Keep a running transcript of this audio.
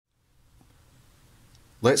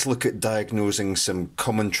Let's look at diagnosing some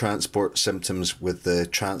common transport symptoms with the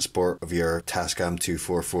transport of your Tascam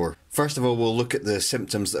 244. First of all, we'll look at the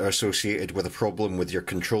symptoms that are associated with a problem with your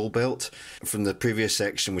control belt. From the previous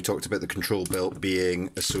section, we talked about the control belt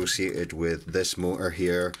being associated with this motor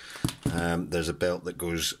here. There's a belt that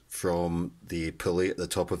goes from the pulley at the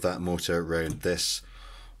top of that motor around this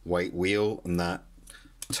white wheel, and that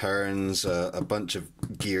turns a bunch of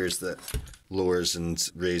gears that lowers and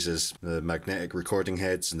raises the magnetic recording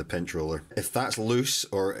heads and the pinch roller. If that's loose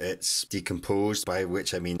or it's decomposed, by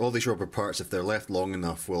which I mean all these rubber parts, if they're left long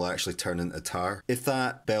enough, will actually turn into tar. If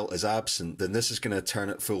that belt is absent, then this is going to turn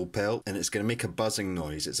at full pelt and it's going to make a buzzing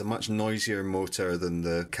noise. It's a much noisier motor than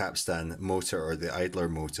the capstan motor or the idler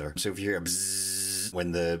motor. So if you hear a bzzz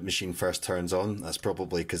when the machine first turns on, that's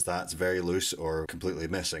probably because that's very loose or completely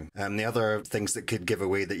missing. The other things that could give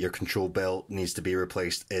away that your control belt needs to be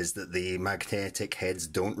replaced is that the magnetic heads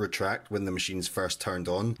don't retract when the machine's first turned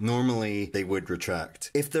on. Normally they would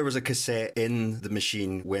retract. If there was a cassette in the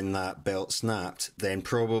machine when that belt snapped, then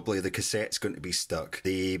probably the cassette's going to be stuck.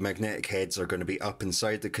 The magnetic heads are going to be up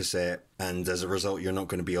inside the cassette, and as a result you're not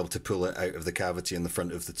going to be able to pull it out of the cavity in the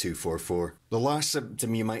front of the 244. The last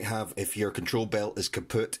symptom you might have if your control belt is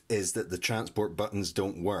kaput is that the transport buttons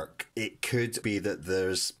don't work. It could be that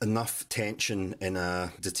there's enough tension in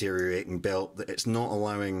a deteriorating belt that it's not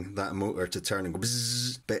allowing that motor to turn and go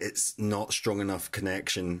bzzz, but it's not strong enough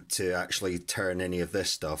connection to actually turn any of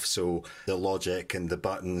this stuff. So the logic and the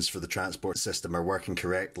buttons for the transport system are working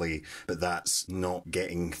correctly, but that's not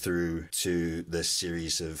getting through to this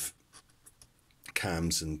series of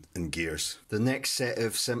cams and gears. The next set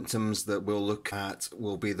of symptoms that we'll look at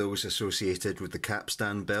will be those associated with the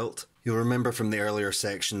capstan belt. You'll remember from the earlier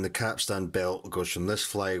section, the capstan belt goes from this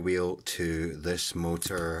flywheel to this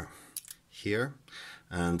motor here,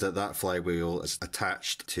 and that flywheel is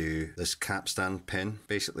attached to this capstan pin.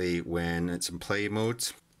 Basically, when it's in play mode,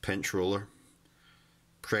 pinch roller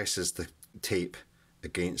presses the tape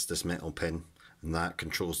against this metal pin, and that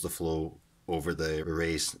controls the flow over the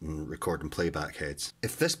erase and record and playback heads.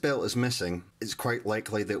 If this belt is missing, it's quite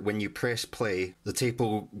likely that when you press play, the tape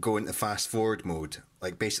will go into fast forward mode.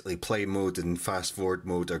 Like basically play mode and fast forward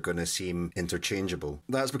mode are going to seem interchangeable.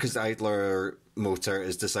 That's because the idler motor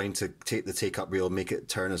is designed to take the take up reel and make it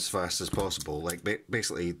turn as fast as possible. Like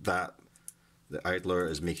basically the idler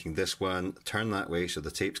is making this one turn that way, so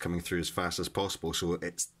the tape's coming through as fast as possible, so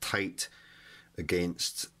it's tight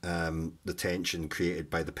against the tension created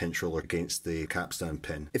by the pinch roller against the capstan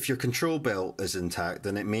pin. If your control belt is intact,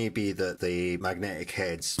 then it may be that the magnetic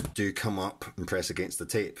heads do come up and press against the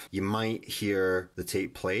tape. You might hear the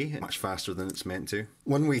tape play much faster than it's meant to.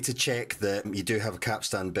 One way to check that you do have a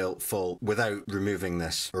capstan belt fault without removing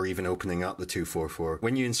this or even opening up the 244,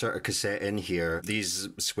 when you insert a cassette in here, these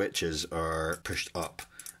switches are pushed up.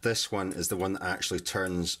 This one is the one that actually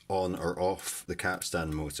turns on or off the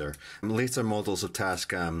capstan motor. Later models of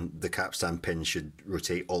Tascam, the capstan pin should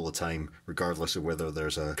rotate all the time, regardless of whether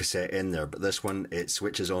there's a cassette in there. But this one, it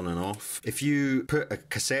switches on and off. If you put a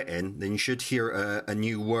cassette in, then you should hear a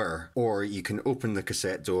new whir. Or you can open the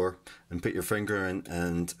cassette door and put your finger in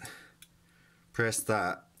and press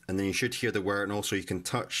that, and then you should hear the whir, and also you can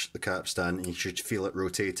touch the capstan and you should feel it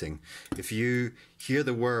rotating. If you hear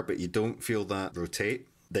the whir but you don't feel that rotate,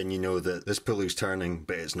 then you know that this pulley's turning,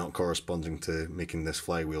 but it's not corresponding to making this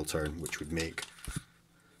flywheel turn, which would make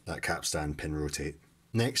that capstan pin rotate.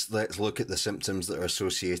 Next, let's look at the symptoms that are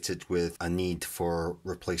associated with a need for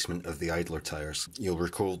replacement of the idler tyres. You'll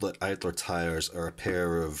recall that idler tyres are a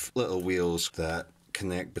pair of little wheels that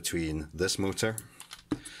connect between this motor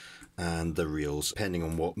and the reels, depending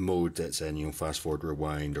on what mode it's in, you know, fast forward,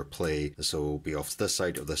 rewind, or play. This will be off to this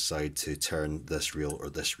side or this side to turn this reel or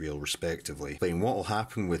this reel respectively. And what will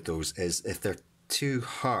happen with those is if they're too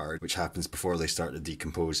hard, which happens before they start to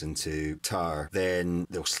decompose into tar, then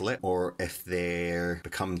they'll slip, or if they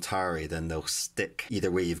become tarry, then they'll stick.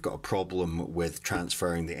 Either way, you've got a problem with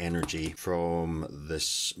transferring the energy from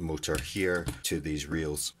this motor here to these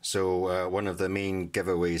reels. So one of the main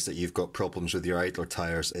giveaways that you've got problems with your idler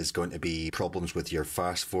tyres is going to be problems with your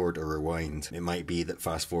fast forward or rewind. It might be that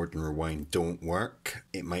fast forward and rewind don't work.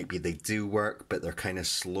 It might be they do work, but they're kind of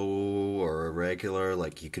slow or irregular.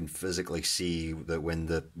 Like you can physically see that when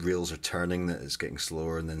the reels are turning that it's getting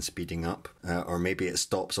slower and then speeding up, or maybe it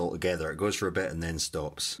stops altogether. It goes for a bit and then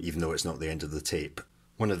stops, even though it's not the end of the tape.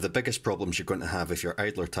 One of the biggest problems you're going to have if your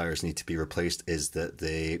idler tyres need to be replaced is that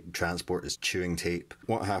the transport is chewing tape.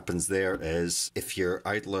 What happens there is if your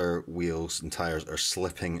idler wheels and tyres are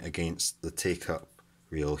slipping against the take-up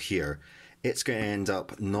reel here, it's going to end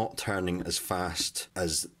up not turning as fast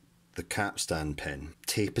as the capstan pin.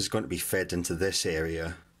 Tape is going to be fed into this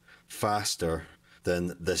area faster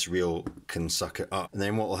then this reel can suck it up. And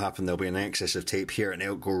then what will happen, there'll be an excess of tape here and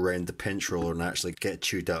it'll go around the pinch roller and actually get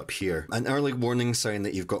chewed up here. An early warning sign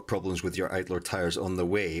that you've got problems with your idler tyres on the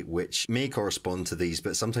way, which may correspond to these,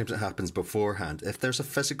 but sometimes it happens beforehand. If there's a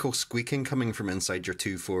physical squeaking coming from inside your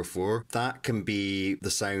 244, that can be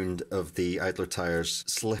the sound of the idler tyres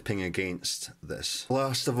slipping against this.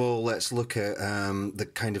 Last of all, let's look at the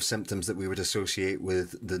kind of symptoms that we would associate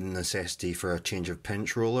with the necessity for a change of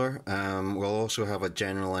pinch roller. We'll also have a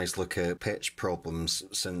generalised look at pitch problems,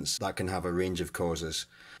 since that can have a range of causes.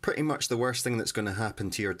 Pretty much the worst thing that's going to happen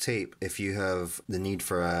to your tape if you have the need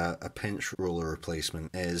for a pinch roller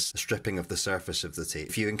replacement is stripping of the surface of the tape.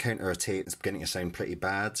 If you encounter a tape that's beginning to sound pretty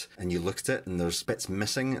bad and you look at it and there's bits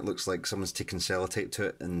missing, it looks like someone's taken sellotape to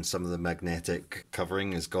it and some of the magnetic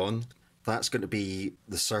covering is gone. That's going to be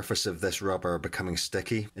the surface of this rubber becoming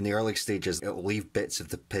sticky. In the early stages, it'll leave bits of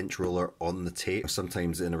the pinch roller on the tape.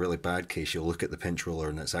 Sometimes in a really bad case, you'll look at the pinch roller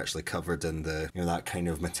and it's actually covered in the, that kind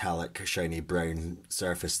of metallic, shiny brown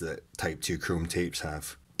surface that Type 2 chrome tapes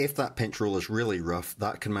have. If that pinch roller is really rough,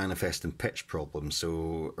 that can manifest in pitch problems.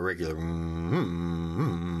 So irregular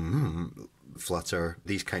flutter,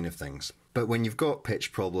 these kind of things. But when you've got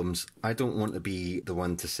pitch problems, I don't want to be the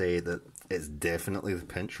one to say that it's definitely the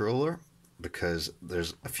pinch roller, because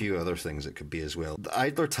there's a few other things it could be as well. The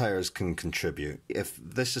idler tyres can contribute. If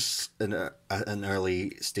this is in an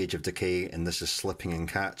early stage of decay and this is slipping and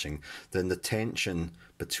catching, then the tension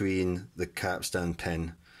between the capstan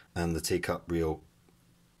pin and the take-up reel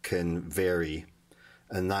can vary,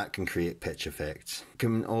 and that can create pitch effects. It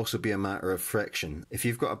can also be a matter of friction. If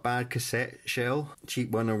you've got a bad cassette shell,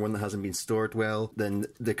 cheap one or one that hasn't been stored well, then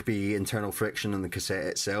there could be internal friction in the cassette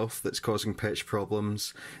itself that's causing pitch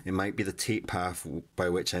problems. It might be the tape path, by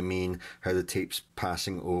which I mean how the tape's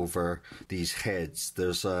passing over these heads.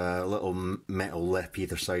 There's a little metal lip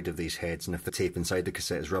either side of these heads, and if the tape inside the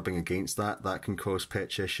cassette is rubbing against that, that can cause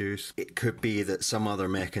pitch issues. It could be that some other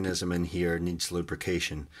mechanism in here needs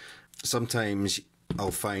lubrication. Sometimes I'll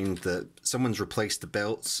find that someone's replaced the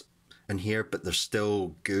belts in here, but there's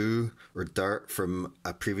still goo or dirt from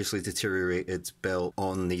a previously deteriorated belt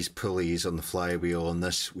on these pulleys, on the flywheel, on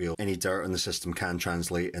this wheel. Any dirt on the system can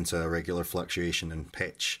translate into a regular fluctuation in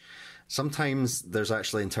pitch. Sometimes there's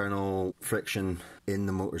actually internal friction in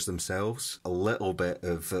the motors themselves. A little bit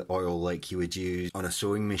of oil like you would use on a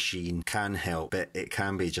sewing machine can help, but it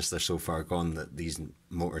can be just they're so far gone that these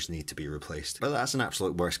motors need to be replaced. But that's an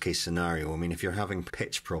absolute worst case scenario. I mean, if you're having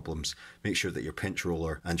pitch problems, make sure that your pinch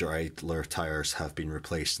roller and your idler tyres have been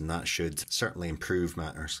replaced, and that should certainly improve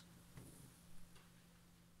matters.